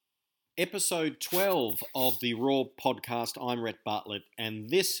Episode 12 of the Raw podcast. I'm Rhett Bartlett, and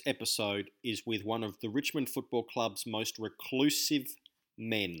this episode is with one of the Richmond Football Club's most reclusive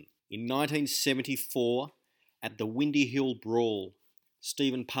men. In 1974, at the Windy Hill Brawl,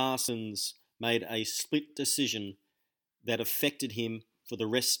 Stephen Parsons made a split decision that affected him for the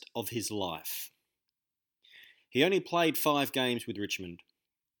rest of his life. He only played 5 games with Richmond,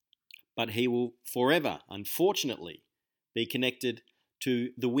 but he will forever, unfortunately, be connected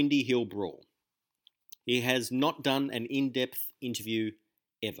to the Windy Hill Brawl. He has not done an in-depth interview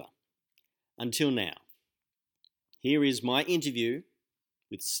ever, until now. Here is my interview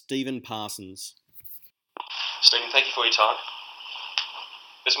with Stephen Parsons. Stephen, thank you for your time.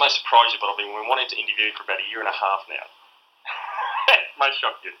 This may surprise you, but I've been wanting to interview you for about a year and a half now. It may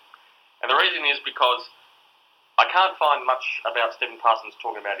shock you. And the reason is because I can't find much about Stephen Parsons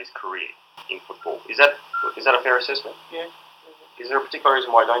talking about his career in football. Is that a fair assessment? Yeah. Is there a particular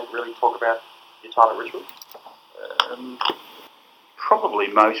reason why you don't really talk about your time at Richmond? Probably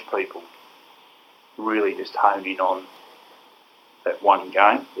most people really just hone in on that one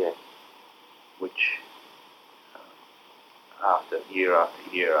game. Yeah. Which, after year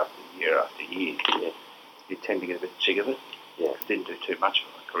after year after year after year, you tend to get a bit sick of it. Yeah. It didn't do too much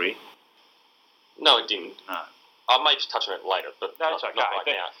for my career. No, it didn't. No. I may just touch on it later, but No, it's okay. not right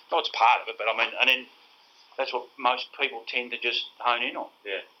now. No, it's part of it, but I mean, and then that's what most people tend to just hone in on.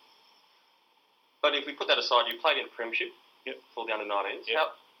 Yeah. But if we put that aside, you played in the Premiership. Yep. For the under-19s. Yep.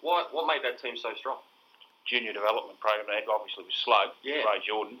 What made that team so strong? Junior development program they had obviously was Slug, Yeah. Ray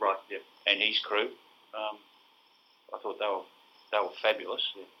Jordan, Right. Yeah. and his crew. I thought they were fabulous.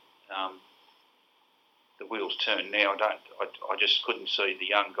 Yeah. The wheels turn now. I just couldn't see the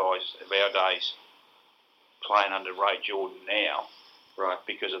young guys of our days playing under Ray Jordan now, Right.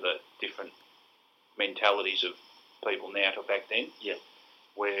 because of the different mentalities of people now to back then. Yeah.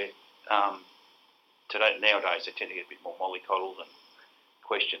 Where nowadays they tend to get a bit more mollycoddled and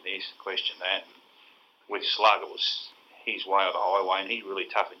question this, question that. And with Slug, it was his way or the highway, and he really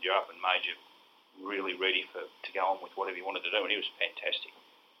toughened you up and made you really ready to go on with whatever you wanted to do, and he was fantastic.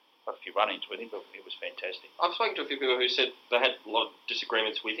 Got a few run-ins with him, but it was fantastic. I've spoken to a few people who said they had a lot of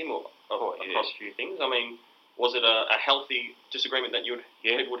disagreements with him across a few things. I mean, was it a healthy disagreement that people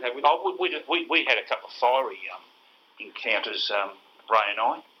would have with him? Oh, we had a couple of fiery encounters, Ray and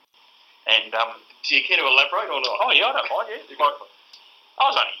I. And do you care to elaborate or not? Oh yeah, I don't mind. Yeah, I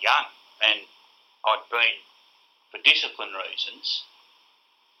was only young, and I'd been, for discipline reasons,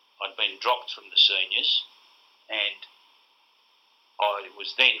 I'd been dropped from the seniors, and I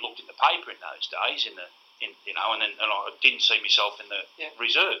was then looked in the paper in those days, and I didn't see myself in the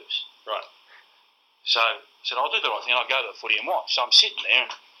reserves. Right. So I said, I'll do the right thing. I'll go to the footy and watch. So I'm sitting there,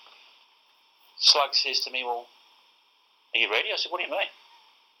 and Slug says to me, "Well, are you ready?" I said, "What do you mean?"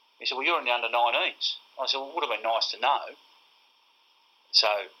 He said, "Well, you're in the under-19s." I said, "Well, it would have been nice to know." So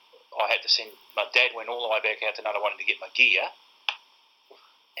I had to send, my dad went all the way back out to Nunawading to get my gear,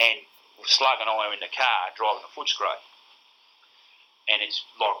 and Slug and I are in the car driving a Footscray, and it's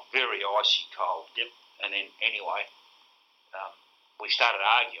like very icy cold. Yep. And then anyway, we started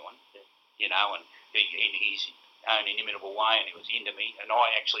arguing, and in his own inimitable way, and he was into me, and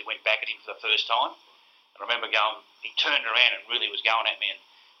I actually went back at him for the first time. And I remember he turned around and really was going at me, and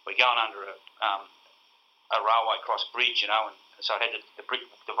we're going under a railway cross bridge, and so I had the brick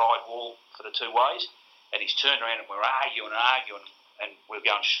divide wall for the two ways, and he's turned around and we're arguing, and we're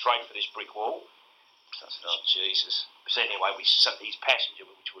going straight for this brick wall. So I said, "Oh, Jesus." So anyway, his passenger,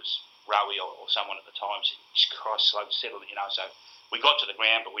 which was Rowie or someone at the time, said, "Christ, Slug, settle it," so we got to the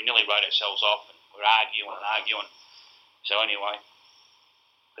ground, but we nearly wrote ourselves off, and we're arguing. So anyway,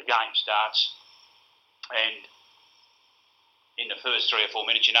 the game starts, and in the first 3 or 4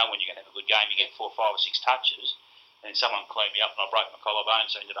 minutes, when you're going to have a good game, you get 4, 5 or 6 touches, and someone cleaned me up and I broke my collarbone,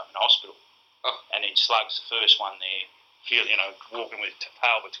 so I ended up in hospital. Oh. And then Slug's the first one there, walking with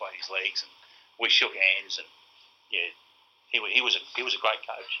tail between his legs, and we shook hands, and he was a great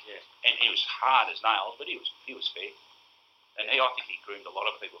coach. Yeah. And he was hard as nails, but he was fair. And I think he groomed a lot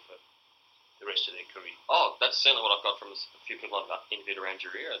of people for the rest of their career. Oh, that's certainly what I've got from a few people I've interviewed around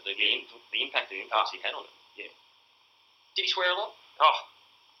your era, the impact and influence he had on it. Yeah. Did he swear a lot? Oh,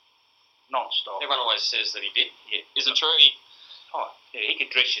 non-stop. Everyone always says that he did. Yeah. Is it true? He could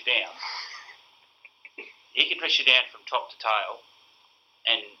dress you down. He could dress you down from top to tail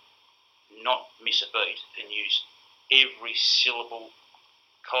and not miss a beat and use every syllable,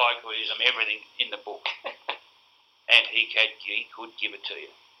 colloquialism, everything in the book. And he could give it to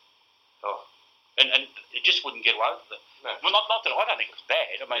you. Oh. And it just wouldn't get away with it. No. Well, not that I don't think it was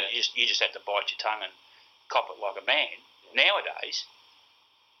bad. I mean, you just had to bite your tongue and cop it like a man. Yeah. Nowadays,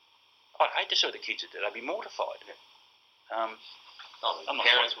 I'd hate to see what the kids would do. They'd be mortified. The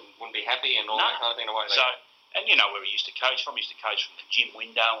parents wouldn't be happy and all that kind of thing. Away. So, and you know where he used to coach from? He used to coach from the gym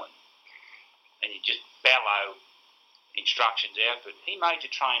window, and you just bellow instructions out. But he made you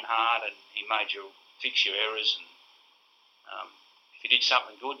train hard, and he made you fix your errors. And if you did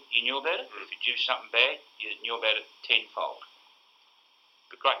something good, you knew about it. But if you did something bad, you knew about it tenfold.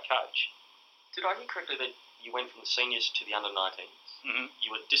 But great coach. Did I hear correctly that you went from the seniors to the under-19s? Mm-hmm. You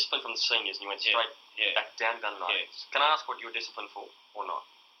were disciplined from the seniors and you went straight back down to the under-19s. Yeah. Can I ask what you were disciplined for or not?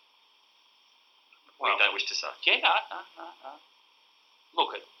 Well, you don't wish to say. Yeah, no.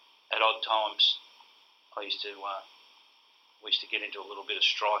 Look, at odd times, we used to get into a little bit of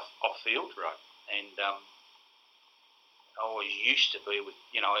strife off field, right? And I always used to be with,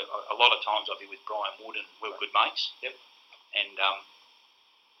 a lot of times I'd be with Brian Wood, and we were good mates. Yep. And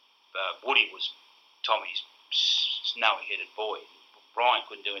Woody was Tommy's snowy-headed boy. Brian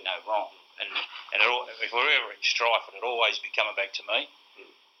couldn't do it no wrong. And if we were ever in strife, it would always be coming back to me.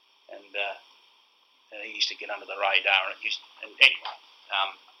 And he used to get under the radar. And anyway,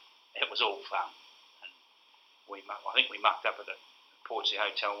 it was all fun. And I think we mucked up at the Portsea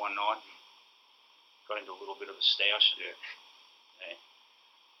Hotel one night and got into a little bit of a stoush. Yeah,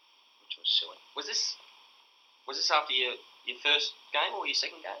 which was silly. Was this after your first game or your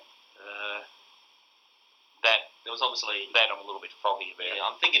second game? That there was obviously that I'm a little bit foggy about. Yeah,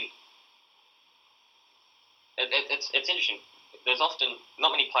 I'm thinking it's interesting. There's often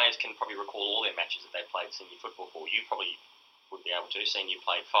not many players can probably recall all their matches that they played senior football for. You probably would be able to, seeing you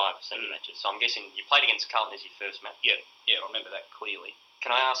played 5 senior matches. So I'm guessing you played against Carlton as your first match. Yeah, I remember that clearly.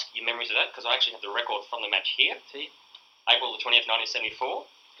 Can I ask your memories of that? Because I actually have the record from the match here. April the 20th, 1974,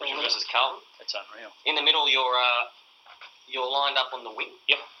 Richmond versus Carlton. That's unreal. In the middle, you're lined up on the wing.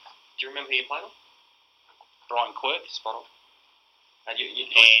 Yep. Do you remember who you played on? Brian Quirk. Spot on. And you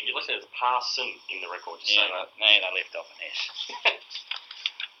listed as Parson in the record. Yeah, they left off an S.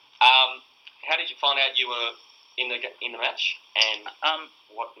 How did you find out you were in the match, and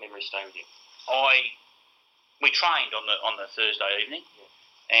what memories stay with you? We trained on the Thursday evening,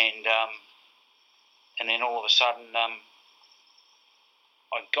 and then all of a sudden I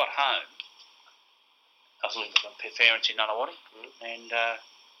got home. I was living with my parents in Nunawading, and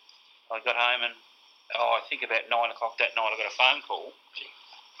I got home and I think about 9 o'clock that night I got a phone call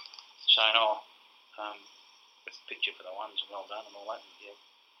saying, with a picture for the ones and well done and all that. And,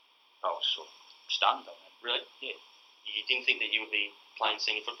 I was sort of stunned on that. Really? Yeah. You didn't think that you would be playing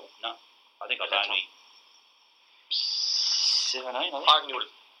senior football? No. I think I was only 17, I think. I reckon you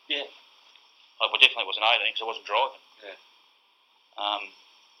would have. Yeah. I definitely wasn't 18 because I wasn't driving. Yeah.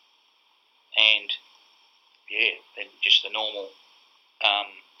 Then just the normal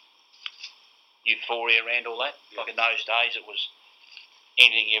euphoria around all that. Yeah. Like in those days, it was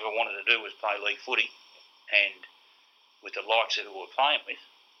anything you ever wanted to do was play league footy, and with the likes of who we were playing with,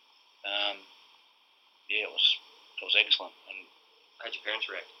 it was excellent. And how'd your parents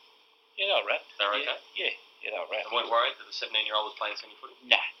react? Yeah, they were wrapped. They were okay? Yeah, they were wrapped. And weren't worried that the 17-year-old was playing senior footy?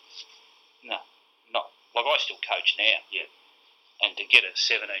 No, not. Like I still coach now. Yeah. And to get a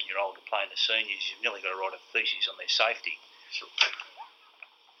 17-year-old to play in the seniors, you've nearly got to write a thesis on their safety. Sure.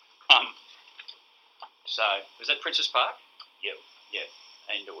 So was that Princess Park? Yeah.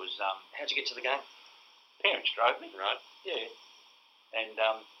 And it was. How'd you get to the game? Parents drove me. Right. Yeah. And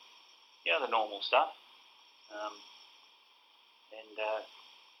the normal stuff.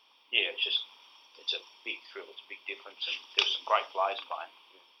 It's a big thrill. It's a big difference, and there was some great players playing.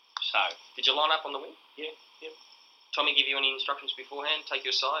 So, did you line up on the wing? Yeah. Yep. Tommy give you any instructions beforehand? Take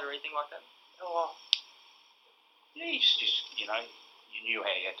your side or anything like that? Oh, yeah. Just you knew how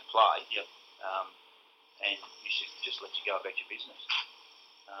you had to play. Yep. And you should just let you go about your business.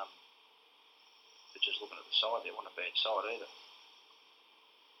 But just looking at the side, there wasn't a bad side either.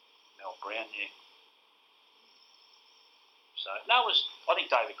 Mel Brown, yeah. So I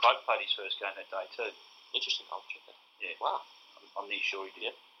think David Cloak played his first game that day too. Interesting. I'll check that. Yeah. Wow. I'm near sure he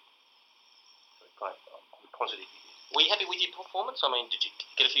did. So I'm positive he did. Were you happy with your performance? I mean, did you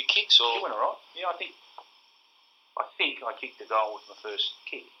get a few kicks or? He went alright. Yeah, I think I kicked the goal with my first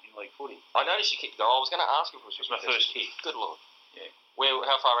kick in league footy. I noticed you kicked the goal. I was going to ask if it was my first kick. Good lord. Yeah.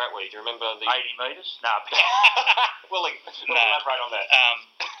 How far out were you? Do you remember the 80 metres? No. We'll elaborate on that.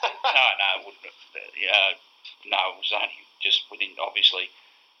 No, it wouldn't have. No, it was only just within, obviously,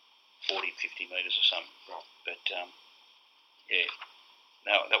 40, 50 metres or something. Right. But,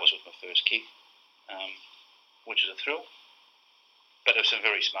 that was with my first kick, which is a thrill. But there were some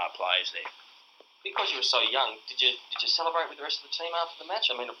very smart players there. Because you were so young, did you celebrate with the rest of the team after the match?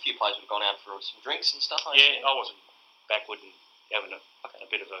 I mean, a few players would have gone out for some drinks and stuff. I wasn't backward and having a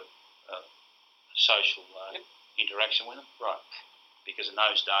bit of a social interaction with them. Right. Because in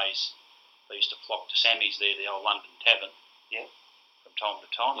those days, they used to flock to Sammy's there, the old London tavern. Yeah. From time to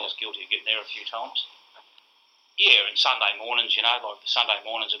time. Yeah. I was guilty of getting there a few times. Yeah, and Sunday mornings, like the Sunday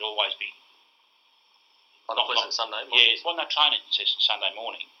mornings would always be... Not pleasant Sunday morning? Yeah, well, no training session Sunday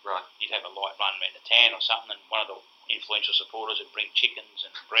morning. Right. You'd have a light run around the town or something, and one of the influential supporters would bring chickens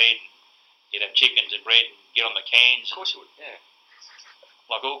and bread, and you'd have chickens and bread and get on the cans. Of course you would, yeah.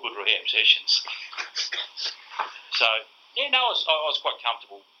 Like all good rehab sessions. So, yeah, no, I was quite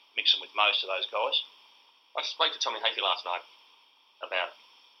comfortable mixing with most of those guys. I spoke to Tommy Hafey last night about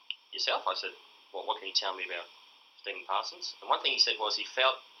yourself. I said, well, what can you tell me about Stephen Parsons? And one thing he said was he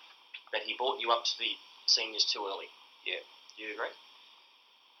felt that he brought you up to the seniors too early. Yeah. Do you agree?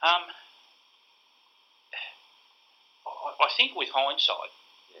 I think with hindsight,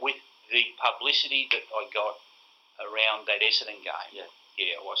 with the publicity that I got around that Essendon game,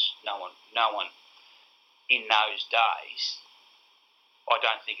 it was no one in those days. I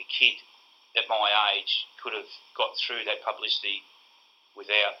don't think a kid at my age could have got through that publicity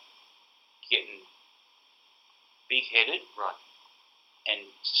without getting big-headed, right,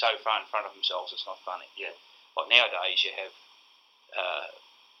 and so far in front of themselves it's not funny. Yeah. Like nowadays you have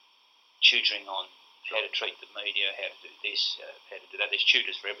tutoring on how to treat the media, how to do this, how to do that. There's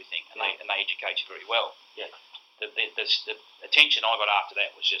tutors for everything, and they educate you very well. Yeah. The attention I got after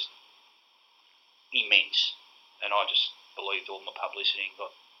that was just immense, and I just believed all my publicity and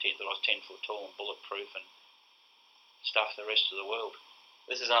got that I was 10 foot tall and bulletproof and stuff the rest of the world.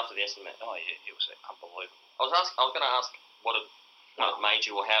 This is after the Essendon match. Oh yeah, it was unbelievable. I was going to ask what it made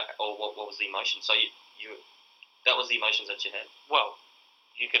you, or what was the emotion. So you that was the emotions that you had. Well,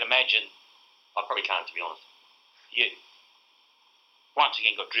 you can imagine. I probably can't, to be honest. You once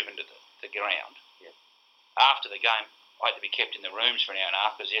again got driven to the ground. Yeah. After the game, I had to be kept in the rooms for an hour and a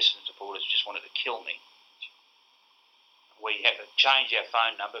half because the Essendon supporters just wanted to kill me. We had to change our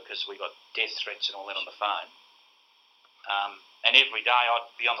phone number because we got death threats and all that on the phone. And every day I'd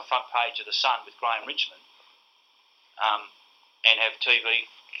be on the front page of The Sun with Graham Richmond and have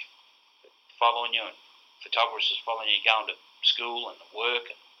TV following you and photographers following you going to school and work.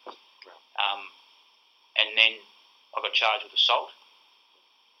 And then I got charged with assault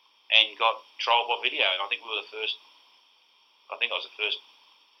and got trial by video. And I think we were the first, I was the first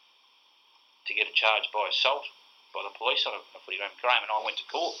to get a charge by assault by the police on a footy game. Graham and I went to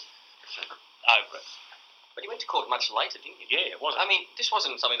court over it. But you went to court much later, didn't you? Yeah, it wasn't. I mean, this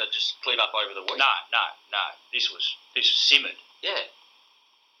wasn't something that just cleared up over the week. No. This was simmered. Yeah.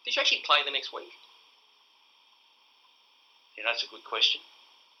 Did you actually play the next week? Yeah, that's a good question.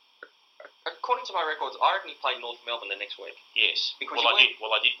 According to my records, I reckon you played North Melbourne the next week. Yes. Because I did.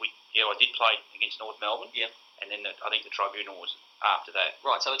 I did play against North Melbourne. Yeah. And then I think the tribunal was after that.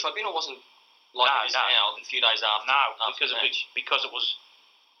 Right. So the tribunal wasn't like it is now. A few days after. No, after because it was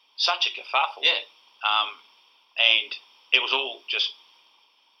such a kerfuffle. Yeah. And it was all just.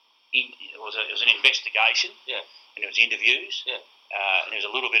 It was an investigation. Yeah. And it was interviews. Yeah. And there was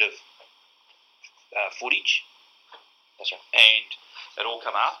a little bit of footage. That's right. And it all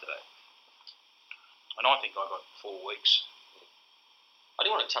come after that. And I think I got 4 weeks. I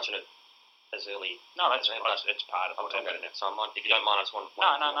didn't want to touch on it as early. No, that's part of it. I'll talk about it now. So I might, if you don't mind, I just want.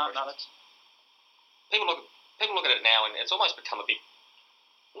 No. That's people look at it now, and it's almost become a bit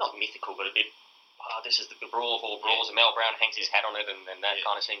not mythical, but a bit. This is the brawl of all brawls, and Mel Brown hangs his hat on it, and that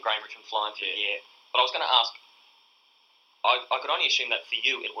kind of thing. Graham Richmond flying through the air. But I was going to ask. I could only assume that for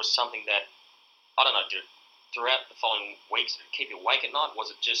you, it was something that I don't know. Throughout the following weeks, did it keep you awake at night?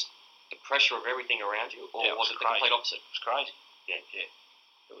 Was it just the pressure of everything around you, or was it the complete opposite? It was crazy. Yeah.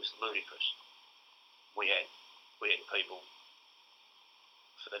 It was ludicrous. We had people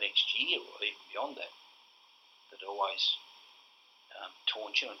for the next year or even beyond that always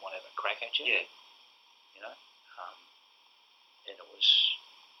taunt you and want to have a crack at you. Yeah. You know, and it was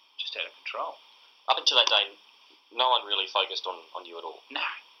just out of control. Up until that day, no one really focused on you at all. No.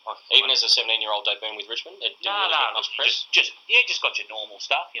 Even as a 17-year-old debuting with Richmond, it didn't really get much press. Just got your normal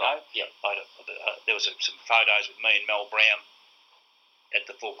stuff, you know. Yeah. There was some photos with me and Mel Brown at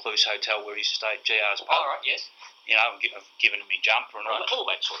the Vaucluse Hotel where he used to stay at GR's pub. Oh, right, yes. You know, giving me jumper and all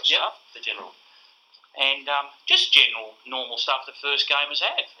that sort of stuff. The general. And just general normal stuff that first gamers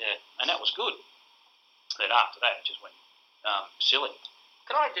have. Yeah. And that was good. Then after that, it just went silly.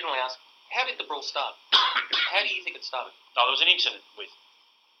 Can I generally ask, how did the brawl start? How do you think it started? Oh, there was an incident with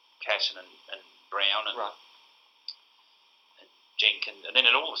Casson and Brown and Jenkins, and then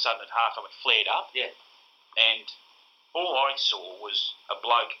all of a sudden at halftime it flared up. Yeah. And all I saw was a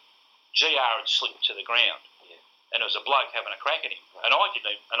bloke, GR had slipped to the ground. Yeah. and there was a bloke having a crack at him. And I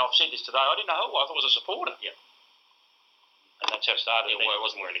didn't, and I've said this today, I didn't know who it was. I thought it was a supporter. Yeah. And that's how it started. Yeah, well, it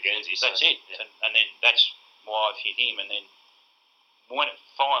wasn't wearing a Guernsey. So. That's it. Yeah. And then that's why I've hit him. And then when it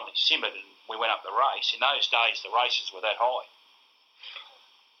finally simmered and we went up the race, in those days the races were that high.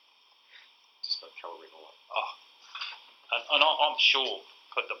 Just got trouble with all that. Oh. And I'm sure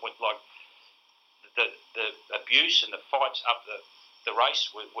that the abuse and the fights up the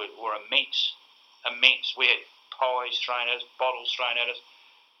race were immense. We had pies thrown at us, bottles thrown at us,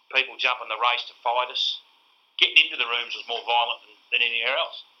 people jumping the race to fight us. Getting into the rooms was more violent than anywhere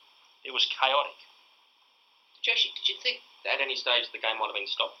else. It was chaotic. Did you think at any stage the game might have been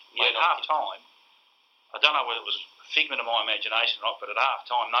stopped? At half time, I don't know whether it was a figment of my imagination or not, but at half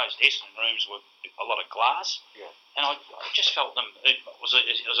time those Essendon rooms were a lot of glass. Yeah. And I just felt them. It was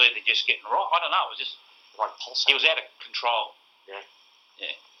either just getting right. I don't know. It was just like pulsating. It was out of control. Yeah.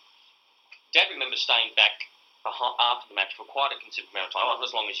 Yeah. Dad remembers staying back after the match for quite a considerable amount of time, not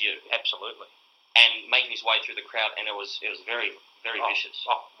as long as you. Absolutely. And making his way through the crowd, and it was very, very vicious.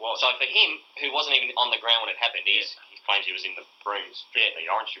 So for him, who wasn't even on the ground when it happened, he claims he was in the rooms drinking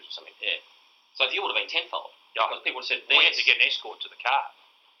the orange juice or something. Yeah. So if you would have been tenfold, because people would have said, we had to get an escort to the car.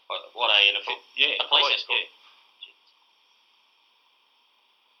 A police escort. Yeah.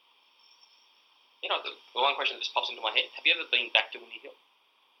 You know, the one question that just pops into my head: have you ever been back to Windy Hill?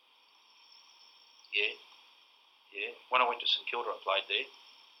 Yeah. Yeah. When I went to St Kilda, I played there.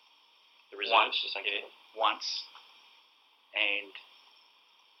 The reserves to St Kilda? Once. And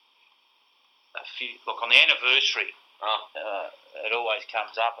a few. Look, on the anniversary, it always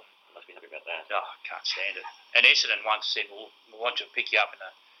comes up. And you must be happy about that. Oh, I can't stand it. And Essendon once said, "Well, we want you to pick you up in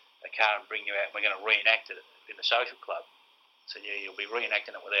a car and bring you out. And we're going to reenact it in the social club." I said, "Yeah, you'll be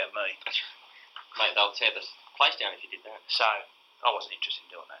reenacting it without me." Mate, they'll tear the place down if you did that. So I wasn't interested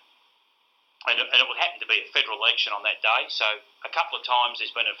in doing that. And it would happen to be a federal election on that day. So a couple of times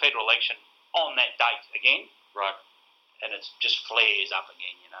there's been a federal election on that date again. Right. And it just flares up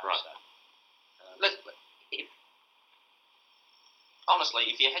again, you know. Right. So,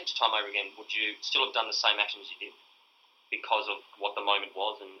 honestly, if you had your time over again, would you still have done the same actions you did because of what the moment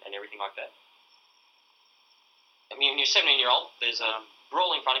was and everything like that? I mean, you're a 17-year-old, there's a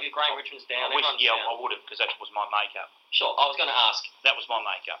brawl in front of you, Graham Richmond's down, I would have, because that was my makeup. Sure, I was going to ask. That was my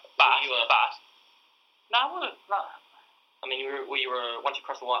makeup. But I mean, were you once you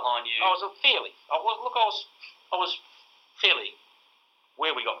crossed the white line, I was fairly,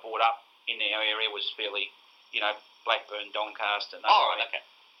 where we got brought up in our area was fairly, Blackburn, Doncaster. Okay.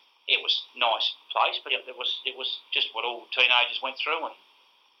 It was a nice place, but it was just what all teenagers went through, and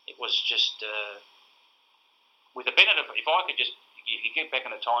it was just, with the benefit of, if you get back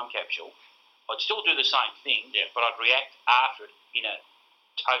in a time capsule, I'd still do the same thing, but I'd react after it in a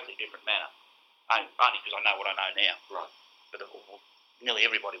totally different manner. Only because I know what I know now. Right. But nearly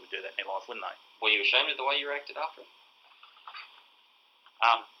everybody would do that in their life, wouldn't they? Were you ashamed of the way you reacted after it?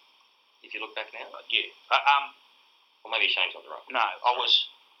 If you look back now? Yeah. Or maybe ashamed's not the right word. No,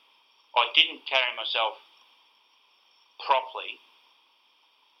 I didn't carry myself properly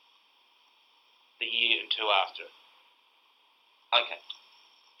the year or two after. Okay.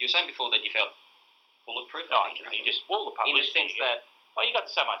 You were saying before that you felt bulletproof? You just, the publicity. In the sense that... you got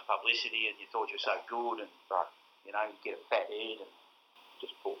so much publicity and you thought you were so good and, you get a fat head and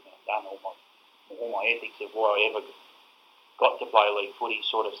just put me undone. All my ethics of why I ever got to play league footy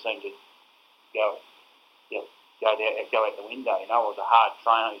sort of seemed to go out the window. I was a hard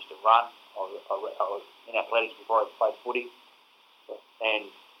trainer. I used to run. I was in athletics before I played footy, and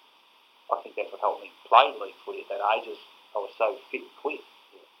I think that's what helped me play league footy at that age. I was so fit and quick.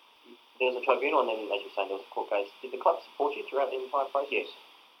 There was a tribunal, and then, as you were saying, there was a court case. Did the club support you throughout the entire process? Yes.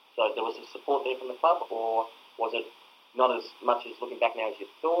 So there was a support there from the club, or was it not as much as looking back now as you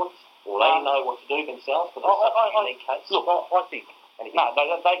thought? Or they didn't know what to do themselves because it was such a unique case? Look, I think... they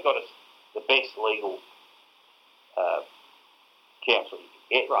got us the best legal counsel you could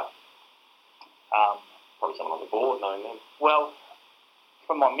get. Right. Probably someone on the board knowing them. Well,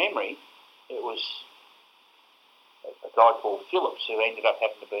 from my memory, it was a guy called Phillips who ended up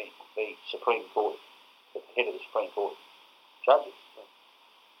having to be Supreme Court, the head of the Supreme Court judges.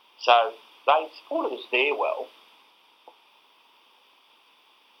 So they supported us there well.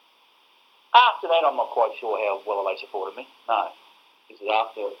 After that, I'm not quite sure how well they supported me. No. This is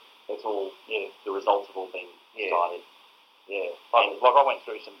after it's all, the results have all been decided. Yeah. Like I went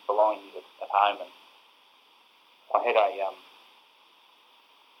through some belongings at home, and I had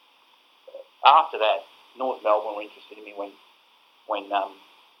after that, North Melbourne were interested in me when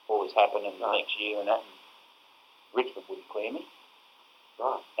all this happened in the next year and that, and Richmond wouldn't clear me.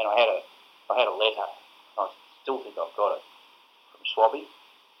 Right. And I had a letter. I still think I've got it from Swabby,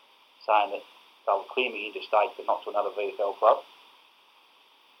 saying that they'll clear me interstate but not to another VFL club.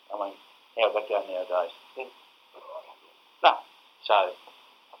 I mean, how'd that go nowadays? No. So,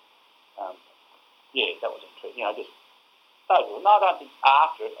 that was interesting. Just those. No, I don't think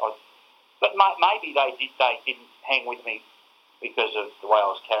after it. But maybe they didn't hang with me because of the way I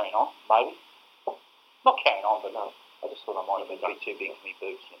was carrying on. Maybe not carrying on, but no. I just thought I might have been a bit too big for me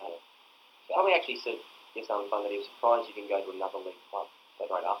boots. So, Tommy actually said yesterday on the phone that he was surprised you didn't go to another league club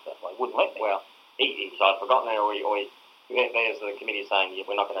straight after. They wouldn't let me. Well, he's either forgotten it or there's the committee saying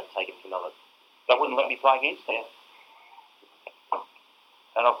we're not going to take him to another. They wouldn't let me play against them.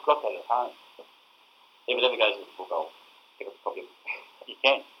 And I've got that at home. If it ever goes into full goal, probably you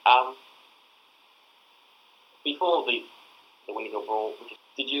can. Before the Windy Hill Brawl, were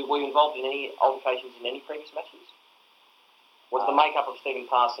you involved in any altercations in any previous matches? Was the makeup of Stephen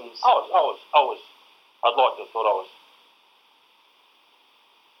Parsons? I'd like to have thought I was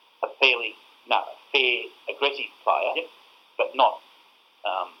a fair, aggressive player, but not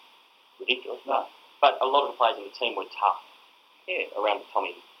ridiculous. No. But a lot of the players in the team were tough. Yeah. Around the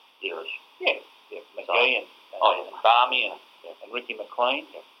Tommy era. Yeah. McGee and Barmy and Ricky McLean.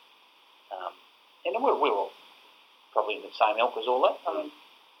 Yeah. And we were all probably in the same ilk as all that. I mean,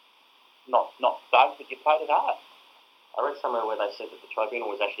 not thugs, but you played it hard. I read somewhere where they said that the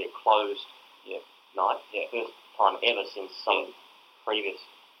tribunal was actually a closed night. Yeah. First time ever since some previous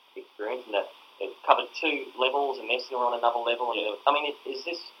experience, and that it covered 2 levels, and they're still on another level. And I mean, is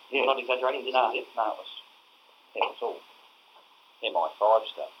this? We're not exaggerating. This is it. No, it was all MI5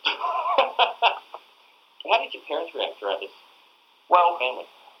 stuff. How did your parents react throughout this? Well, family.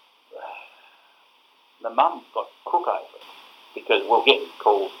 The mum got cook over it because we're getting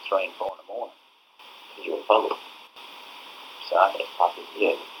calls at 3 and 4 in the morning. Because you were funded. So,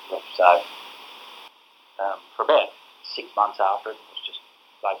 So, for about 6 months after it was just,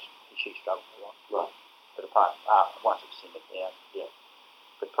 she struggled a lot. Right. But apart, once it simmered down,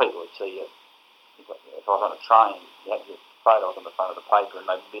 But people would see you, if I was on a train, you had your photos on the front of the paper and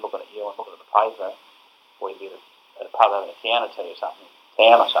they'd be looking at you and looking at the paper, or you'd be at a pub having a town or two or something,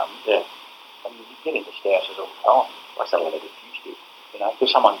 Yeah. And you get into stouses all the time. Like something like a fugitive. Because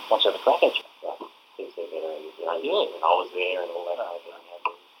someone wants to have a crack at you. Right. Thinks they're better, and and I was there and all that kind of thing.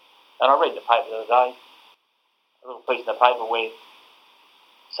 And I read in the paper the other day, a little piece in the paper where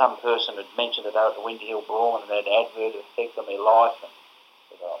some person had mentioned that they were at the Windy Hill Brawl and it had adverse effect on their life. And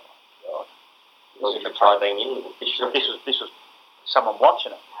I said, oh my God. This was someone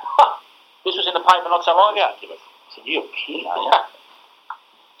watching it. This was in the paper not so long ago. I said, you're kidding, are you?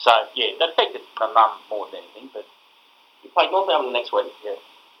 So, that affected my mum more than anything. But you played Northampton the next week. Yeah.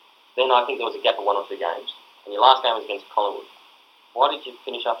 Then I think there was a gap of 1 or 2 games. And your last game was against Collingwood. Why did you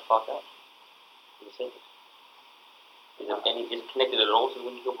finish after 5 games? In the sentence? Is it connected at all to the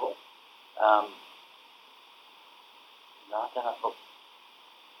Windy Hill Brawl? No, I don't know. Look,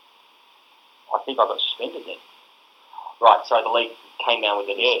 I think I got suspended then. Right, so the league came down with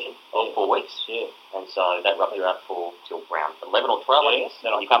a decision of 4 weeks. Yeah. And so that rubbed you out till round 11 or 12, I guess.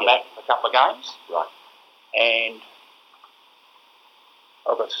 Then I come back a couple of games. Right. And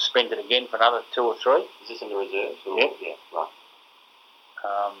I got suspended again for another 2 or 3. Is this in the reserves? Or? Yeah. Right.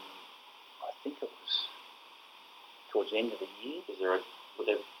 I think it was towards the end of the year. Would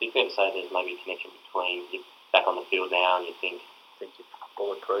there be fair to say there's maybe a connection between you're back on the field now and you think you're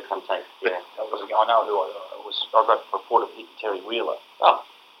bulletproof? Come take, I know who I was. I got reported hitting Terry Wheeler. Oh.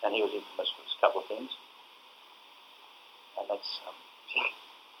 And he was infamous for a couple of things. And that's...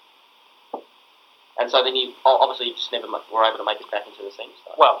 And so then you just never were able to make it back into the seniors?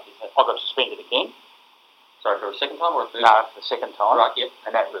 Well, I got suspended again. Sorry, for a second time or a third? No, for the second time. Right, yeah.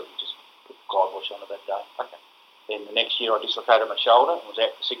 And that really just put the kibosh on it that day. Okay. Then the next year I dislocated my shoulder and was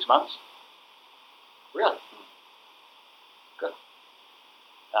out for 6 months. Really? Good.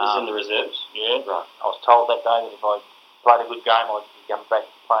 This is in the reserves? Yeah. Right. I was told that day that if I played a good game, I'd be coming back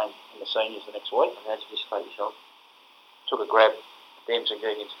playing in the seniors the next week. And how did you dislocate your shoulder? Took a grab at the MCG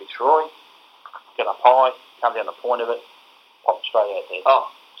against Fitzroy, got up high, come down the point of it, popped straight out there.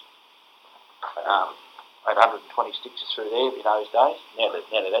 Oh. I had 120 stitches through there in those days. Now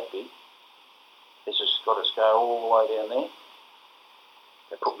they're that big. This has got us go all the way down there.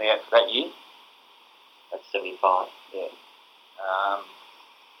 They put me out for that year. That's 75. Yeah.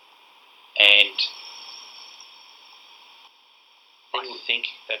 And I think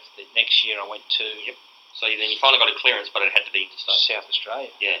that's the next year I went to... Yep. So then you finally got a clearance, but it had to be interstate. South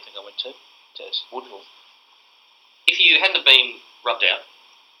Australia. Yeah. I think I went to Woodville. If you hadn't been rubbed out,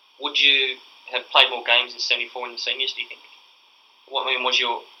 would you have played more games in 74 in the seniors, do you think? What I mean, was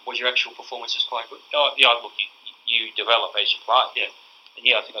your actual performances quite good? Oh, yeah, look, you develop as you play. Yeah. And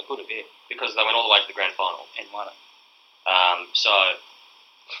yeah, I think I could have, yeah. Because they went all the way to the grand final. And won it. So,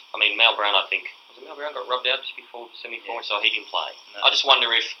 I mean, Mal Brown, I think, Mal Brown got rubbed out just before the semi-final, so he didn't play. No. I just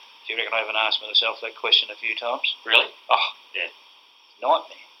wonder if... Do you reckon I haven't asked myself that question a few times? Really? Oh, yeah.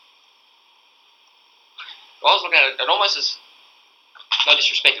 Nightmare. I was looking at it, it almost is, no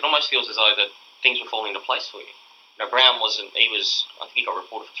disrespect, it almost feels as though that things were falling into place for you. You know, Brown wasn't, I think he got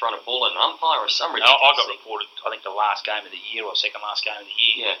reported for throwing a ball at an umpire or some ridiculous I got reported, I think, the last game of the year or second last game of the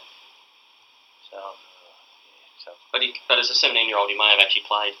year. Yeah. So, But as a 17-year-old, he may have actually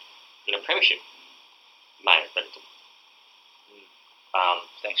played in a premiership. May have, but...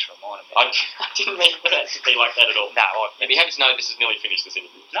 thanks for reminding me. I didn't mean for that to be like that at all. No, You'd be happy to know this is nearly finished, this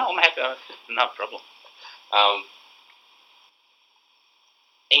interview. No, I'm happy. No problem.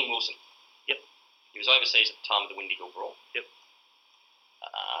 Ian Wilson. Yep. He was overseas at the time of the Windy Hill Brawl. Yep.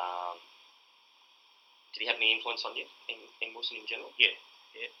 Did he have any influence on you, Ian Wilson in general? Yeah,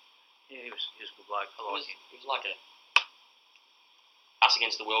 he was a good bloke. I like him. He was like a us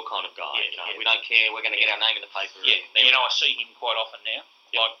against the world kind of guy. Yeah, you know, yeah. we don't care. We're going to get our name in the paper. Yeah, I see him quite often now.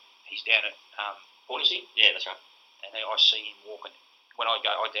 Yep. Like he's down at Hornsey. Yeah, that's right. And I see him walking. When I do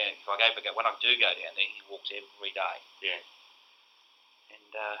go down there, he walks every day. Yeah. And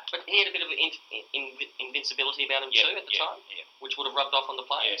but he had a bit of invincibility about him too at the time, which would have rubbed off on the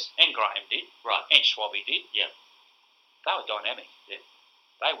players. Yeah. And Graham did. Right. And Schwabby did. Yeah. They were dynamic. Yeah.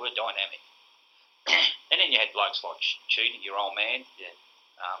 They were dynamic. And then you had blokes like Cheating, your old man. Yeah.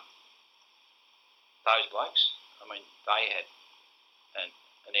 Those blokes, I mean, they had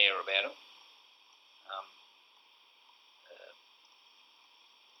an air about them.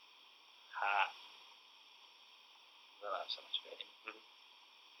 Hart. I don't know so much about him. Mm-hmm.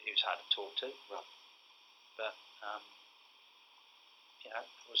 He was hard to talk to. Right. But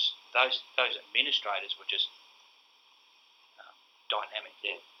it was those administrators were just dynamic.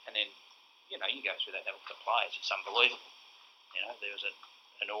 Yeah. And then you go through that with the players. It's unbelievable. There was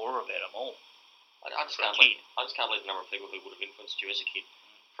an aura about them all. I just can't believe the number of people who would have influenced you as a kid,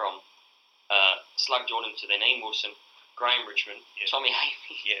 from Slug Jordan to then Ian Wilson, Graham Richmond, Tommy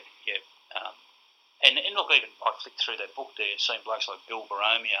Havey. Yeah. And look, even I flicked through that book there, seen blokes like Bill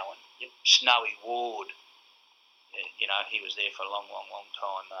Borromeo and Snowy Ward. He was there for a long, long, long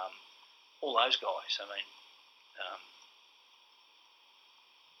time. All those guys. I mean,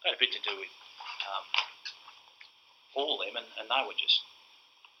 they had a bit to do with all of them, and they were just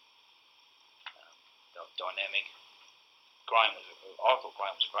they were dynamic. I thought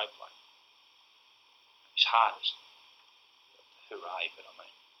Graham was a great player. His hardest, hooray! But I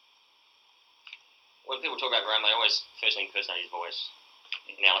mean, when people talk about Graham, they always first thing personality is always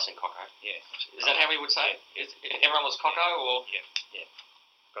Alison Cocko. Yeah. Is that how we would say it? Everyone was Cocko, or yeah.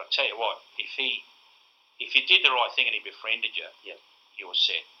 But I tell you what, if you did the right thing and he befriended you, you were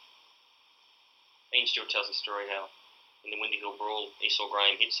set. Ian Stewart tells the story how in the Windy Hill Brawl he saw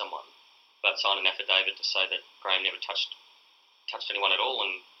Graham hit someone, but signed an affidavit to say that Graham never touched anyone at all,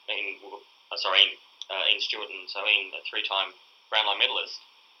 and Ian Stewart, and so Ian, a 3-time Brownlow medalist,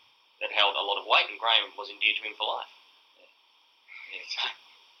 that held a lot of weight, and Graham was endeared to him for life.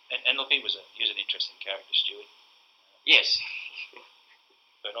 Yeah. And look, he was an interesting character, Stewart. Yes.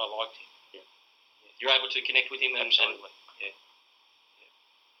 But I liked him. Yeah. You're able to connect with him? Absolutely. Yeah.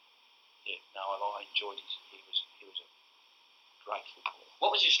 No, I enjoyed he was a great footballer. What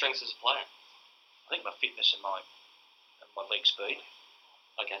was your strengths as a player? I think my fitness and my leg speed.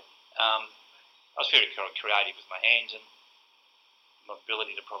 Okay. I was very creative with my hands and my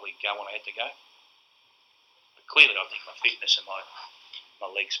ability to probably go when I had to go. But clearly, I think my fitness and my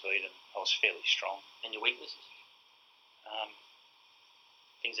leg speed, and I was fairly strong. And your weaknesses?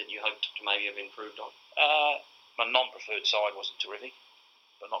 Things that you hoped to maybe have improved on? My non-preferred side wasn't terrific,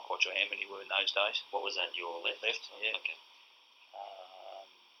 but not quite sure how many were in those days. What was that, your left? Left, yeah. Okay.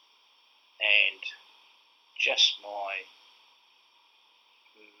 And just my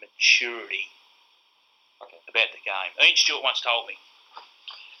maturity about the game. Ian Stewart once told me,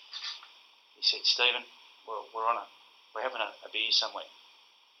 he said, Stephen, we're having a beer somewhere.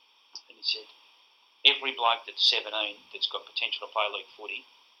 And he said, every bloke that's 17 that's got potential to play league footy,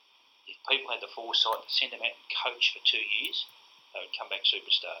 if people had the foresight to send them out and coach for 2 years, they would come back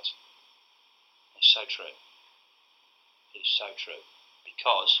superstars. It's so true. It is so true.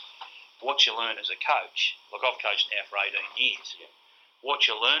 Because what you learn as a coach, like I've coached now for 18 years, what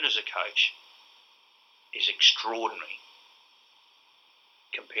you learn as a coach is extraordinary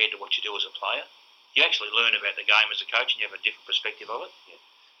compared to what you do as a player. You actually learn about the game as a coach and you have a different perspective of it. Yeah.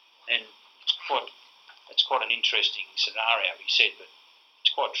 And it's quite an interesting scenario, he said, but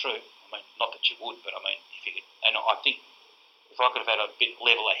it's quite true. I mean, not that you would, but I mean, if you could, and I think if I could have had a bit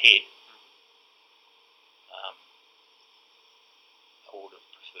level ahead, I would have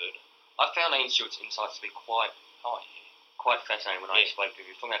preferred it. I found Ian Stewart's insights to be quite fascinating when I spoke to him.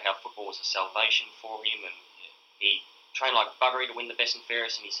 He was talking about how football was a salvation for him, and he trained like buggery to win the best and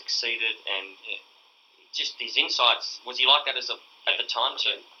fairest, and he succeeded. And just his insights, was he like that at the time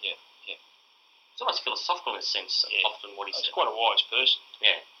too? Yeah. It's almost philosophical in a sense. Often what he said. He's quite a wise person.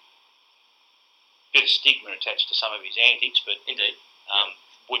 Yeah. Bit of stigma attached to some of his antics, but indeed,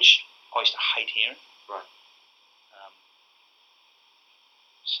 which I used to hate hearing. Right.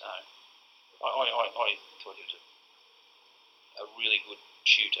 So I thought he was a really good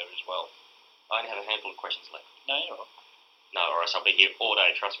tutor as well. I only have a handful of questions left. No, you're right. No, or else I'll be here all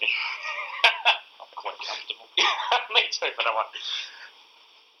day, trust me. I'm quite comfortable. Me too, but I won't.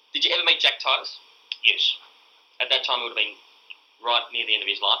 Did you ever meet Jack Titus? Yes. At that time, it would have been right near the end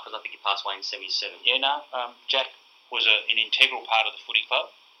of his life, because I think he passed away in 77. Yeah, no. Jack was an integral part of the footy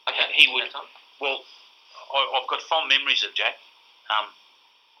club. Okay. He would. Well, I've got fond memories of Jack,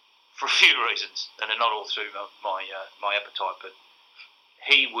 for a few reasons, and they're not all through my appetite. But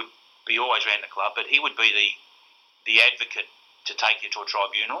he would be always around the club, but he would be the advocate to take you to a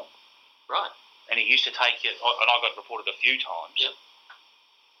tribunal. Right. And he used to take you, and I got reported a few times. Yep.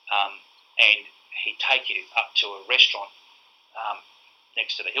 And he'd take you up to a restaurant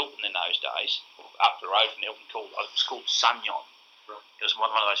next to the Hilton in those days, up the road from the Hilton. It was called Sunyon. Right. It was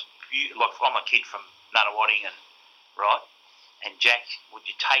one of those. Like, I'm a kid from Nunawading, right? And Jack would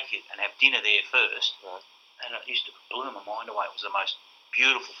you take it and have dinner there first, right. And it used to blow my mind away. It was the most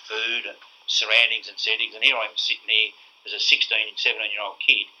beautiful food and surroundings and settings. And here I am sitting there as a 16 and 17-year-old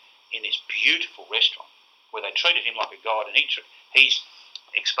kid in this beautiful restaurant where they treated him like a god, and he's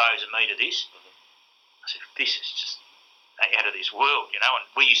exposing me to this. I said, this is just out of this world, you know. And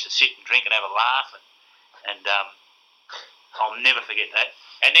we used to sit and drink and have a laugh, and I'll never forget that.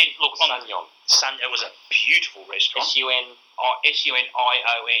 And then look, it was a beautiful restaurant. Sunyon. Sunyon.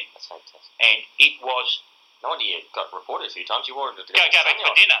 That's fantastic. And it was. No wonder you got reported a few times. You wanted to go back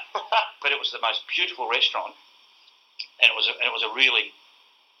for dinner, but it was the most beautiful restaurant, and it was a really.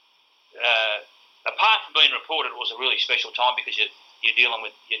 Apart from being reported, it was a really special time because you're dealing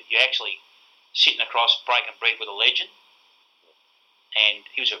with you're actually sitting across breaking bread with a legend, and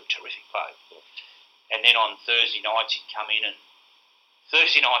he was a terrific bloke. And then on Thursday nights he'd come in, and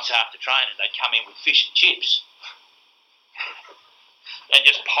Thursday nights after training they'd come in with fish and chips, and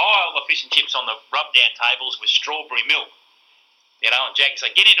just pile the fish and chips on the rub down tables with strawberry milk, you know. And Jack would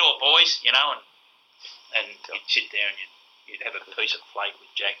say, "Get into it, boys," you know, and you'd sit there and you'd have a piece of flake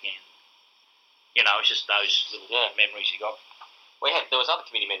with Jack, and you know, it's just those little memories you got. There was other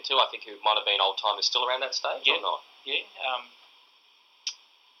committee men too, I think, who might have been old timers still around that stage, or not? Yeah.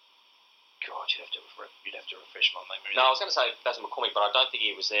 God, you'd have to refresh my memory. No, I was going to say Basil McCormick, but I don't think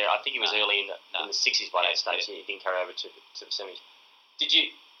he was there. I think he was early in the 60s by that stage. Yeah. He didn't carry over to the 70s. Did you?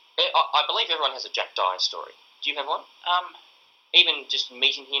 I believe everyone has a Jack Dyer story. Do you have one? Even just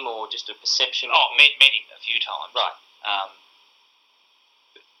meeting him, or just a perception? Met him a few times. Right.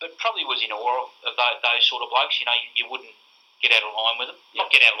 But probably was in awe of those sort of blokes. You know, you wouldn't get out of line with them. Yep.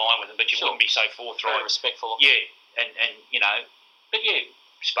 Not get out of line with them, but you wouldn't be so forthright. Very respectful. Yeah, and you know, but yeah,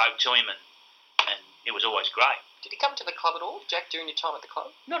 spoke to him, and it was always great. Did he come to the club at all, Jack, during your time at the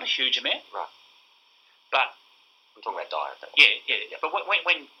club? Not a huge amount. Right. But I'm talking about Dyer. Yeah. But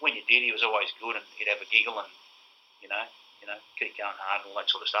when you did, he was always good, and he'd have a giggle, and you know, keep going hard and all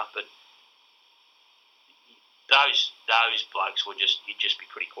that sort of stuff. But those blokes were you'd just be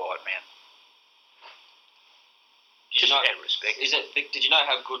pretty quiet, man. Just out of respect. Did you know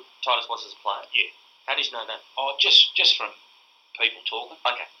how good Titus was as a player? Yeah. How did you know that? Oh, just from people talking.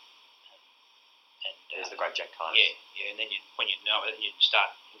 Okay. And there's the great Jack Titus. Yeah, and then when you know it, you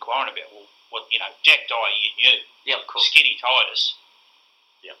start inquiring about what you know. Jack Dyer, you knew. Yeah, of course. Skinny Titus.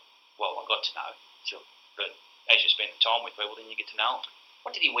 Yeah. Well, I got to know. Sure. But as you spend the time with people, then you get to know them.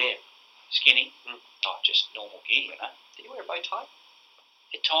 What did he wear? Skinny. Oh, just normal gear, you know. Did he wear a bow tie?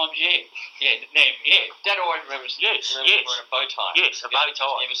 At times, yeah. Yeah. Dad always remembers. Yes. Wearing a bow tie. Yes, a bow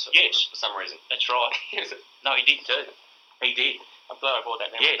tie. Yes, for some reason. That's right. No, he did too. He did. I'm glad I brought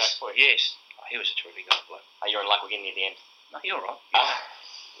that memory back for you. Yes. Oh, he was a terrific old bloke. Oh, you're in luck. We're getting near the end. No, you're all right.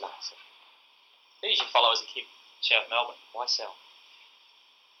 No. Who did you follow as a kid? South Melbourne. Why South?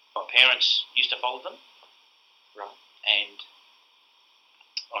 My parents used to follow them. Right. And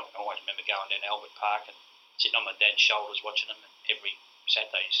I can always remember going down Albert Park and sitting on my dad's shoulders watching them. And every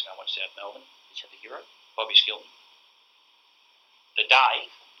Saturday I used to go and watch South Melbourne. Did you have the hero? Bobby Skilton. The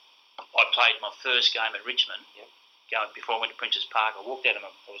day I played my first game at Richmond. Yep. Going before I went to Princes Park, I walked out of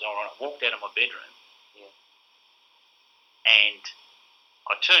my bedroom. Yeah. And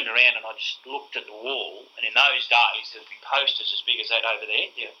I turned around and I just looked at the wall. And in those days, there'd be posters as big as that over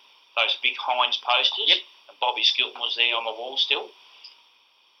there. Yeah. Those big Heinz posters. Yep. And Bobby Skilton was there on the wall still.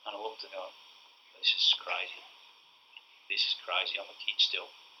 And I looked and I went, this is crazy. This is crazy. I'm a kid still.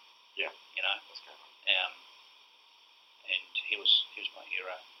 Yeah. You know. That's great. And he was my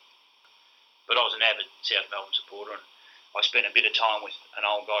hero. But I was an avid South Melbourne supporter, and I spent a bit of time with an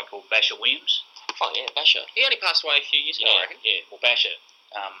old guy called Basher Williams. Oh yeah, Basher. He only passed away a few years ago, I reckon. Yeah. Well, Basher,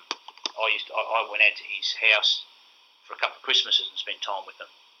 I went out to his house for a couple of Christmases and spent time with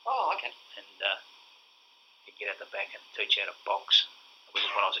him. Oh, okay. And he'd get out the back and teach you how to box. This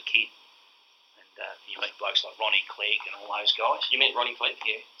was when I was a kid. And you meet blokes like Ronnie Clegg and all those guys. You met Ronnie Clegg?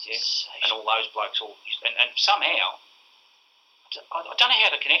 Yeah. And all those blokes and somehow, I don't know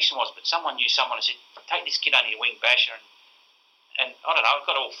how the connection was, but someone knew someone and said, take this kid under your wing, Basher. And I don't know, I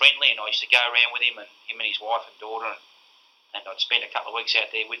got all friendly and I used to go around with him and his wife and daughter and I'd spend a couple of weeks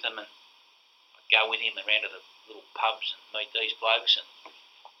out there with them and I'd go with him around to the little pubs and meet these blokes, and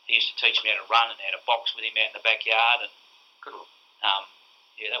he used to teach me how to run and how to box with him out in the backyard. And good.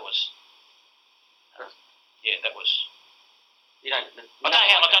 that was. That was. You don't. I don't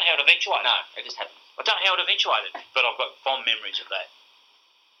know how it eventuated. No, it just happened. I don't know how it eventuated, but I've got fond memories of that.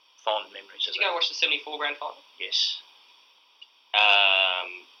 Did you go and watch the '74 grand final? Yes.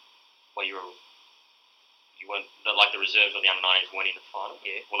 Well, you weren't like the reserves or the under-19s weren't in the final.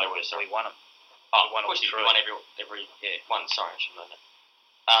 Yeah. Well, they were. So we won them. Oh, we won of course you won every one. Sorry, I should know that.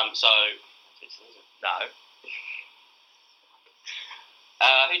 No.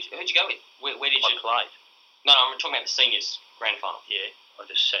 Who'd you go with? Where did you play? No, I'm talking about the seniors grand final. Yeah, I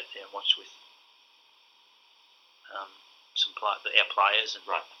just sat there and watched with our players and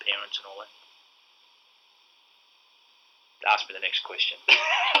parents and all that. Ask me the next question.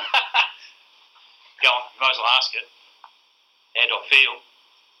 Go on, you might as well ask it. How do I feel?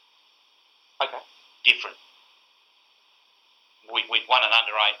 Okay. Different. We'd won an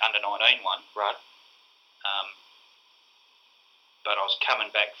under-19 one. Right. But I was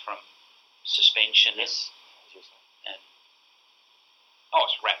coming back from suspension. Yes. And I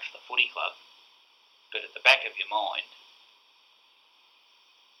was wrapped for the footy club. But at the back of your mind,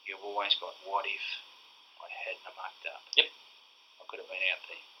 you've always got, what if I hadn't mucked up? Yep. I could have been out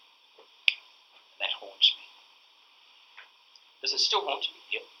there. And that haunts me. Does it still haunt you?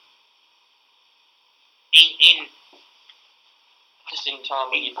 Yep. In just in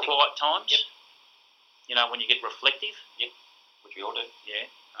time when you quiet times. Yep. You know, when you get reflective. Yep. Which we all do. Yeah.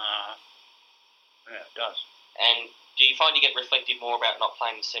 Yeah, it does. And do you find you get reflective more about not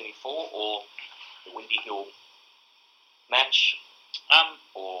playing the '74 or the Windy Hill match?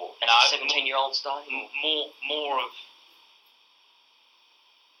 Or as a 17-year-old starting? More of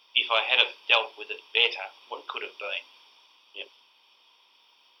if I had have dealt with it better, what it could have been. Yep.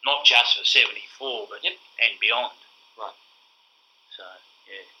 Not just for '74, but and beyond. Right. So,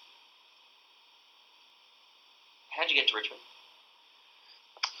 yeah. How'd you get to Richmond?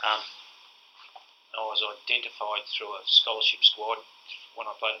 I was identified through a scholarship squad when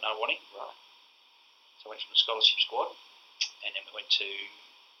I played at Nunawading. Right. So I went from the scholarship squad, and then we went to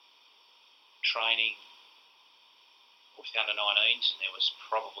training with the under-19s, and there was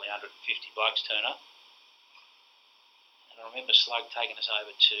probably 150 blokes turn up. And I remember Slug taking us over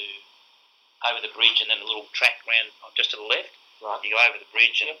the bridge and then a little track round just to the left. Right. You go over the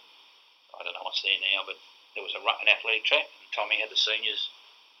bridge and I don't know what's there now, but there was an athletic track, and Tommy had the seniors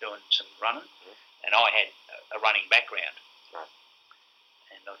doing some running, and I had a running background. Right.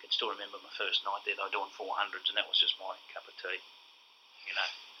 And I can still remember my first night there. They were doing 400s, and that was just my cup of tea, you know.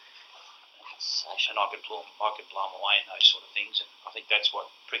 And I could blow them away in those sort of things, and I think that's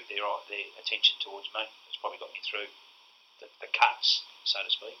what pricked their attention towards me. It's probably got me through the cuts, so to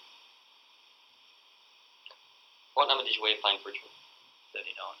speak. What number did you wear playing for Richmond?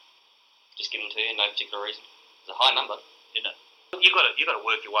 39. Just given to you, no particular reason. It's a high number, isn't it? You've got to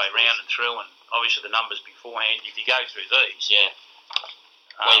work your way around and through, and obviously the numbers beforehand. If you go through these,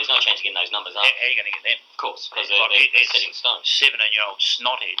 well, there's no chance of getting those numbers up. How are you going to get them? Of course, because like they're set in stone. 17-year-old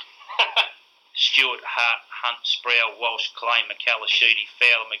snothead. Stewart, Hart, Hunt, Sproul, Walsh, Clay, McCullough, Sheedy,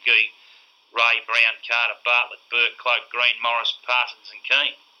 Fowler, McGee, Ray, Brown, Carter, Bartlett, Burke, Cloak, Green, Morris, Parsons and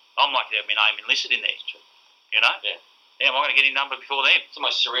Keane. I'm lucky to have my name enlisted in there. You know? Yeah. How am I going to get any number before them? It's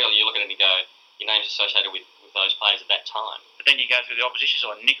almost surreal. You look at it and you go, your name's associated with those players at that time. But then you go through the opposition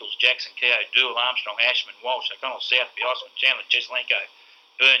side: Nichols, Jackson, Keogh, Dool, Armstrong, Ashman, Walsh, O'Connell, Southby, Osman, Chandler, Jeslenko,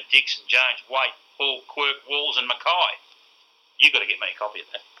 Byrne, Dixon, Jones, Waite, Hall, Quirk, Walls and Mackay. You've got to get me a copy of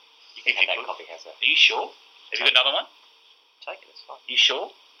that. You can If have that could. coffee house there. Are you sure? Have you got another one? Take it, it's fine. You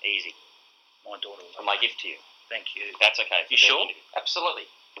sure? Easy. My daughter will. And my gift to you. Thank you. That's okay. You sure? Absolutely.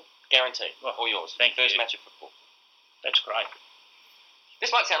 Guaranteed. Well, All yours. thank First you. match of football. That's great.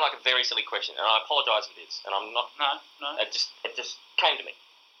 This might sound like a very silly question, and I apologise if it is, and I'm not. No. It just came to me.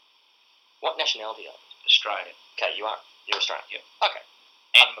 What nationality are you? Australian. Okay, you are. You're Australian. Yep. Okay.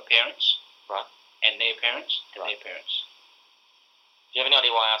 And my parents. Right. And their parents. And Right. their parents. Do you have any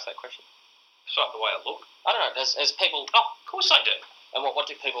idea why I asked that question? It's like the way I look. I don't know. As people, Oh, of course I do. and what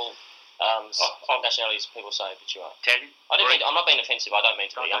do people, what nationalities people say that you are? Italian. I don't Greek. mean, I'm not being offensive. I don't mean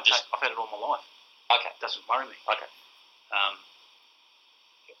to No, be. I'm just I've had it all my life. okay. It doesn't worry me. Okay.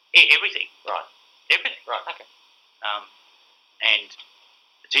 Everything. Right. Everything. Right. Okay. And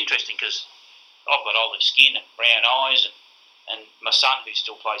it's interesting because I've got olive skin and brown eyes, and my son, who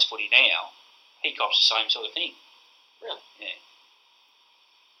still plays footy now, he cops the same sort of thing. Really? Yeah.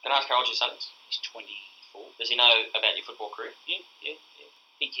 Can I ask how old your son is? He's 24. Does he know about your football career? Yeah.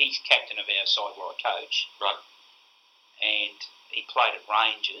 He's captain of our side where I coach. Right. And he played at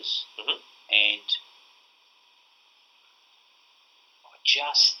Rangers. Mhm. And I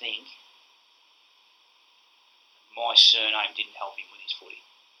just think my surname didn't help him with his footy.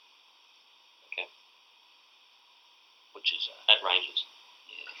 Okay. Which is At Rangers.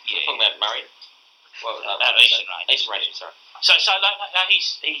 yeah. You're talking about Murray. Well, Eastern Rangers. Eastern Rangers. Sorry. So no,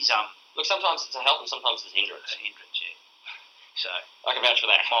 he's Look, sometimes it's a help and sometimes it's a hindrance. a hindrance, yeah. So I can vouch for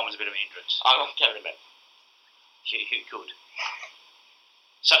that. mine was a bit of a hindrance. I'm not counting that. You could.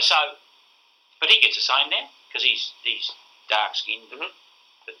 So, but he gets the same now because he's dark skinned. Mhm.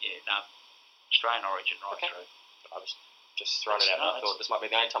 But yeah, no, Australian origin right Okay. through. I was just throwing it out. No, I thought this might be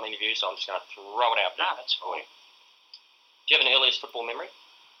the only time I interview, so I'm just going to throw it out there. No, that's fine. Do you have an earliest football memory?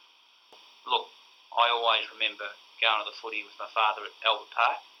 Look, I always remember going to the footy with my father at Albert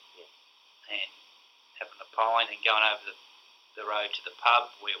Park, and having a pint and going over the road to the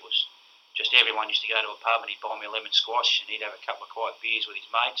pub where it was just everyone used to go to a pub and he'd buy me a lemon squash and he'd have a couple of quiet beers with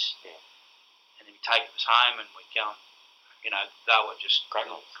his mates. Yeah. And then he'd take us home and we'd go and, they were just Great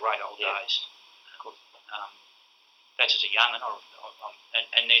old days. Of course. That's as a young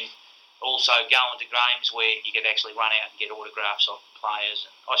and then also going to games where you could actually run out and get autographs off players.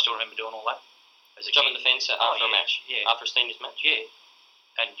 And I still remember doing all that as a Jumping kid. the fence after a match? Yeah. After a seniors match? Yeah.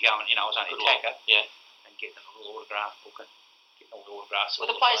 And going, I was only Good a tacker. Yeah. And getting a little autograph book and getting all the autographs. Were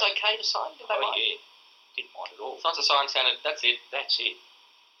the players okay to sign? Did they mind? Yeah. Didn't mind at all. It's not a siren sounded, that's it. That's it.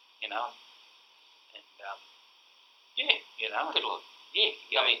 And yeah, Good luck. Yeah.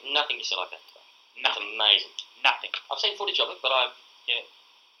 I mean, nothing you said like that. That's nothing. amazing. Nothing. I've seen footage of it, but I...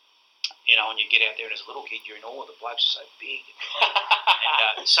 When you get out there and as a little kid, you're in awe. The blokes are so big.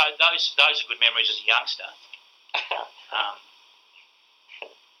 And so those are good memories as a youngster.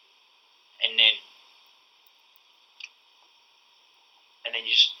 And then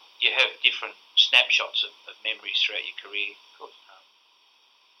you have different snapshots of memories throughout your career. But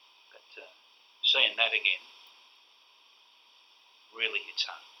seeing that again really hits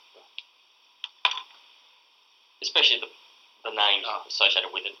home. Especially the names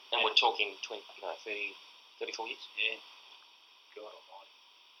associated with it. And Yeah. we're talking 30, 34 years. Yeah. God almighty.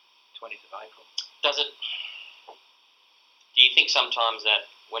 20th of April. Does it... Do you think sometimes that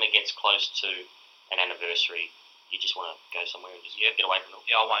when it gets close to an anniversary, you just want to go somewhere and just get away from it?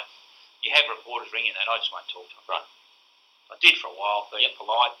 Yeah, I won't. You have reporters ringing that. I just won't talk to them. Right. I did for a while, being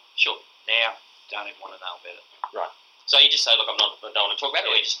polite. Sure. Now, don't even want to know about it. Right. So you just say, look, I don't want to talk about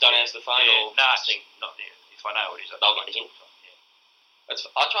it, or you just don't answer the phone? Yeah, or no, not there. If I know what it is, They'll I'll get talk it. to them. Yeah.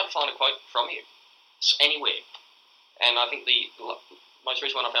 I tried to find a quote from you anywhere, and I think the most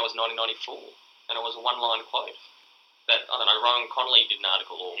recent one I found was 1994, and it was a one-line quote that, I don't know, Rowan Connolly did an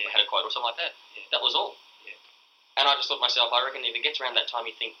article or had a quote or something like that. Yeah. That was all. Yeah. And I just thought to myself, I reckon if it gets around that time,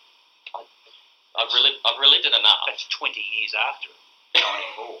 you think, I've relived it enough. That's 20 years after it.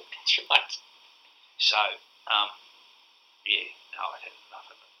 94. That's right. So, yeah, no, I'd had enough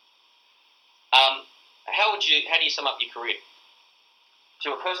of it. How do you sum up your career?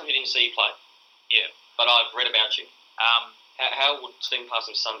 To a person who didn't see you play, Yeah. but I've read about you, how would Stephen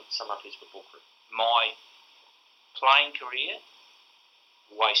Parsons sum up his football career? My playing career,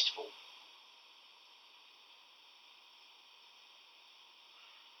 wasteful.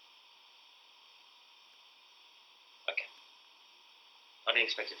 Okay. I didn't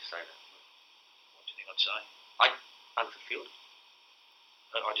expect you to say that. What do you think I'd say? Unfulfilled.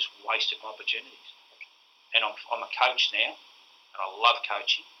 I just wasted my opportunities. And I'm a coach now, and I love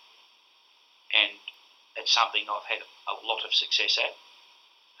coaching, and it's something I've had a lot of success at,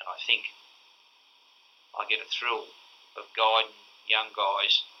 and I think I get a thrill of guiding young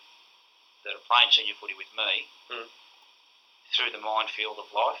guys that are playing senior footy with me Mm. through the minefield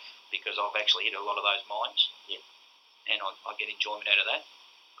of life, because I've actually hit a lot of those mines, Yeah. and I get enjoyment out of that.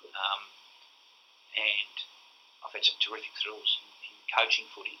 And I've had some terrific thrills in coaching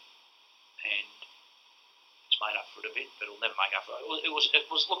footy, and it's made up for it a bit, but it'll never make up for it. It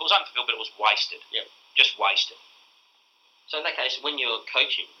was unfulfilled, but it was wasted. Yep. Just wasted. So in that case, when you're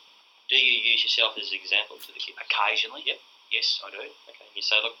coaching, do you use yourself as an example to the kids? Occasionally. Yep. Yes, I do. Okay. You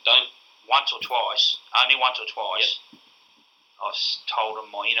say, look, don't. Once or twice, only once or twice, I've told them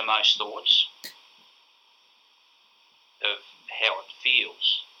my innermost thoughts of how it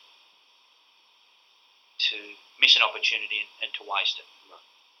feels to miss an opportunity and to waste it. Right.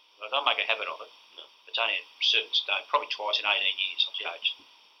 I don't make a habit of it. No. It's only at a certain stage, probably twice in 18 years I've coached.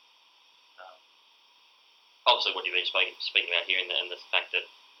 Obviously, what you've been speaking about here, and the fact that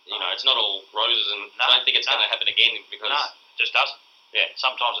it's not all roses, and I don't think it's going to happen again because it just doesn't. Yeah.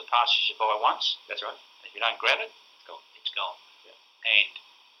 Sometimes it passes you by once. That's right. If you don't grab it, It's gone. it's gone. Yeah. And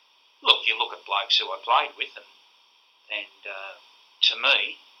look, you look at blokes who I played with, and to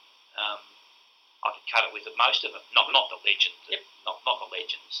me, I could cut it with most of them. Not the legends, Yep. not the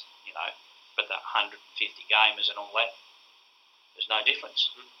legends, but the 150 gamers and all that. There's no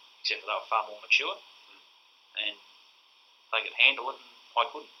difference, except for they were far more mature, and they could handle it, and I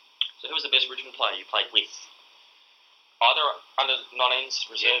couldn't. So who was the best Richmond player you played with? Either under 19s,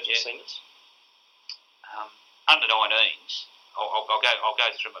 reserves, or seniors? Under 19s, I'll go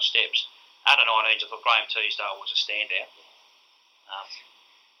through my steps. Under 19s, I thought Graham Teasdale was a standout.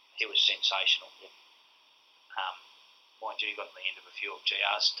 He was sensational. Mind you, he got on the end of a few of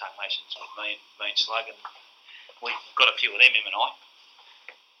GR's tongue lashings with me and Slug, and we've got a few of them, him and I.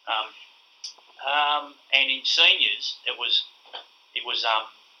 And in seniors,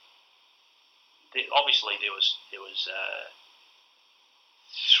 obviously there was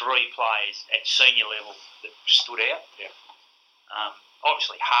three players at senior level that stood out. Yeah.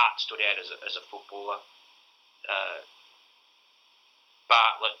 Obviously Hart stood out as a footballer.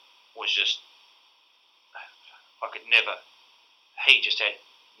 Bartlett was just, he just had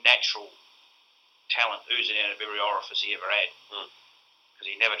natural talent oozing out of every orifice he ever had, because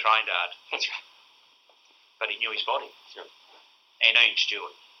he never trained hard. That's right. But he knew his body. Sure. And Ian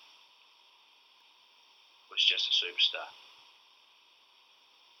Stewart was just a superstar.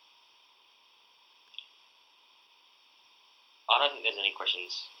 I don't think there's any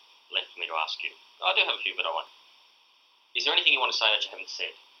questions left for me to ask you. I do have a few, but I won't. Is there anything you want to say that you haven't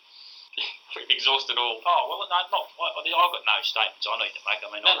said? We've exhausted all. Oh well, no, not. I've got no statements I need to make. I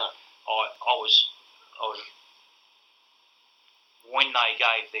mean, No. I was when they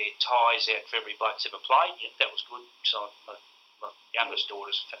gave their ties out for every bloke that's ever played. Yeah, that was good. So my youngest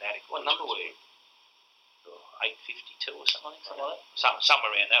daughter's fanatic. What number were you? 852 or something like that.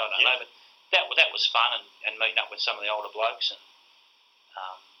 Somewhere around there. I don't know, but that was fun, and meeting up with some of the older blokes and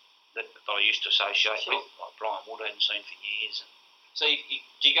that I used to associate with, like Brian Wood, I hadn't seen for years. And so,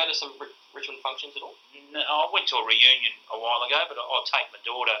 do you go to some Richmond functions at all? No, I went to a reunion a while ago, but I'll take my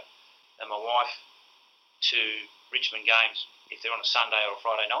daughter and my wife to Richmond games if they're on a Sunday or a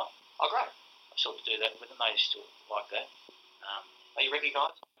Friday night. Oh, great. I still do that with them. They still like that. Are you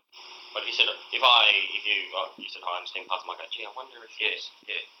recognised? But if you said, you said hi, I'm Stephen Parsons, I go, gee, I wonder if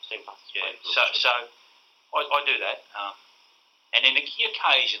Stephen Parsons played for Richmond. So I do that. And then you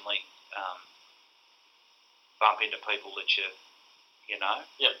occasionally bump into people that you know.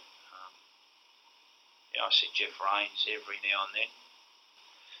 Yep. I see Jeff Rains every now and then.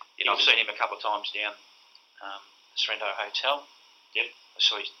 I've seen him a couple of times down the Sorrento Hotel. Yep. I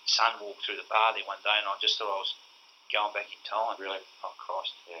saw his son walk through the bar there one day, and I just thought I was going back in time. Really? Oh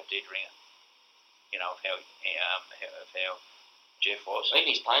Christ! Yeah. Dead ringer. Of how Jeff was.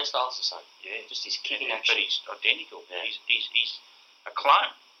 Even his playing style's the same. Yeah. Just his kicking But action. he's identical. Yeah. He's a clone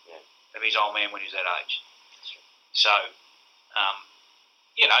of his old man when he was that age. So,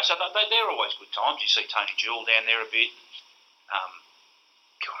 so they're always good times. You see Tony Jewell down there a bit.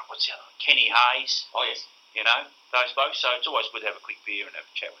 God, what's the other one? Kenny Hayes. Oh, yes. Those folks. So it's always good to have a quick beer and have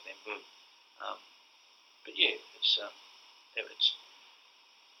a chat with them. But yeah, it's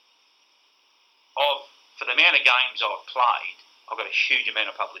for the amount of games I've played, I've got a huge amount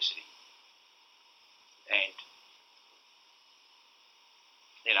of publicity. And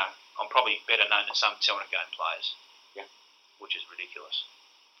I'm probably better known than some 200-game players, which is ridiculous.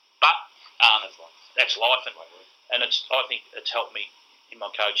 But that's life, and I think it's helped me in my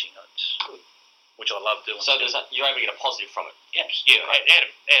coaching, which I love doing. So you're able to get a positive from it? Yes, yeah. I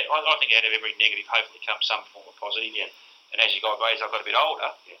think out of every negative, hopefully, comes some form of positive. Yeah. And as I got a bit older,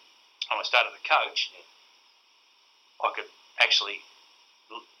 and I started to coach, I could actually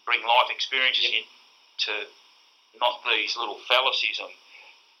bring life experiences in to not these little fallacies and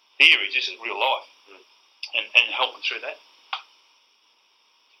theories. This is real life, and help them through that,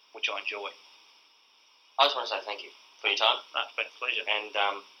 which I enjoy. I just want to say thank you for your time. No, it's been a pleasure.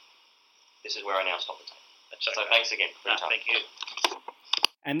 And this is where I now stop the tape. That's okay. So thanks again for your time. Thank you.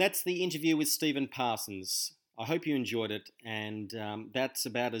 And that's the interview with Stephen Parsons. I hope you enjoyed it, and that's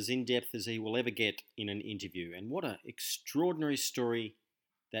about as in-depth as he will ever get in an interview. And what an extraordinary story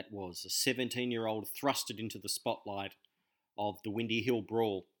that was. A 17-year-old thrusted into the spotlight of the Windy Hill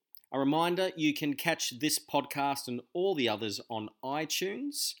Brawl. A reminder, you can catch this podcast and all the others on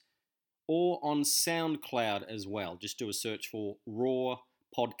iTunes or on SoundCloud as well. Just do a search for Raw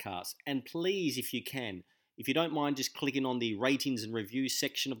Podcast. And please, if you can, if you don't mind just clicking on the ratings and reviews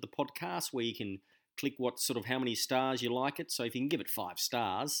section of the podcast where you can click how many stars you like it. So if you can give it 5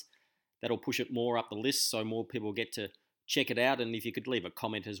 stars, that'll push it more up the list so more people get to check it out. And if you could leave a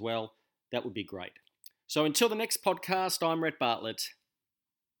comment as well, that would be great. So until the next podcast, I'm Rhett Bartlett.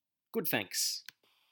 Good thanks.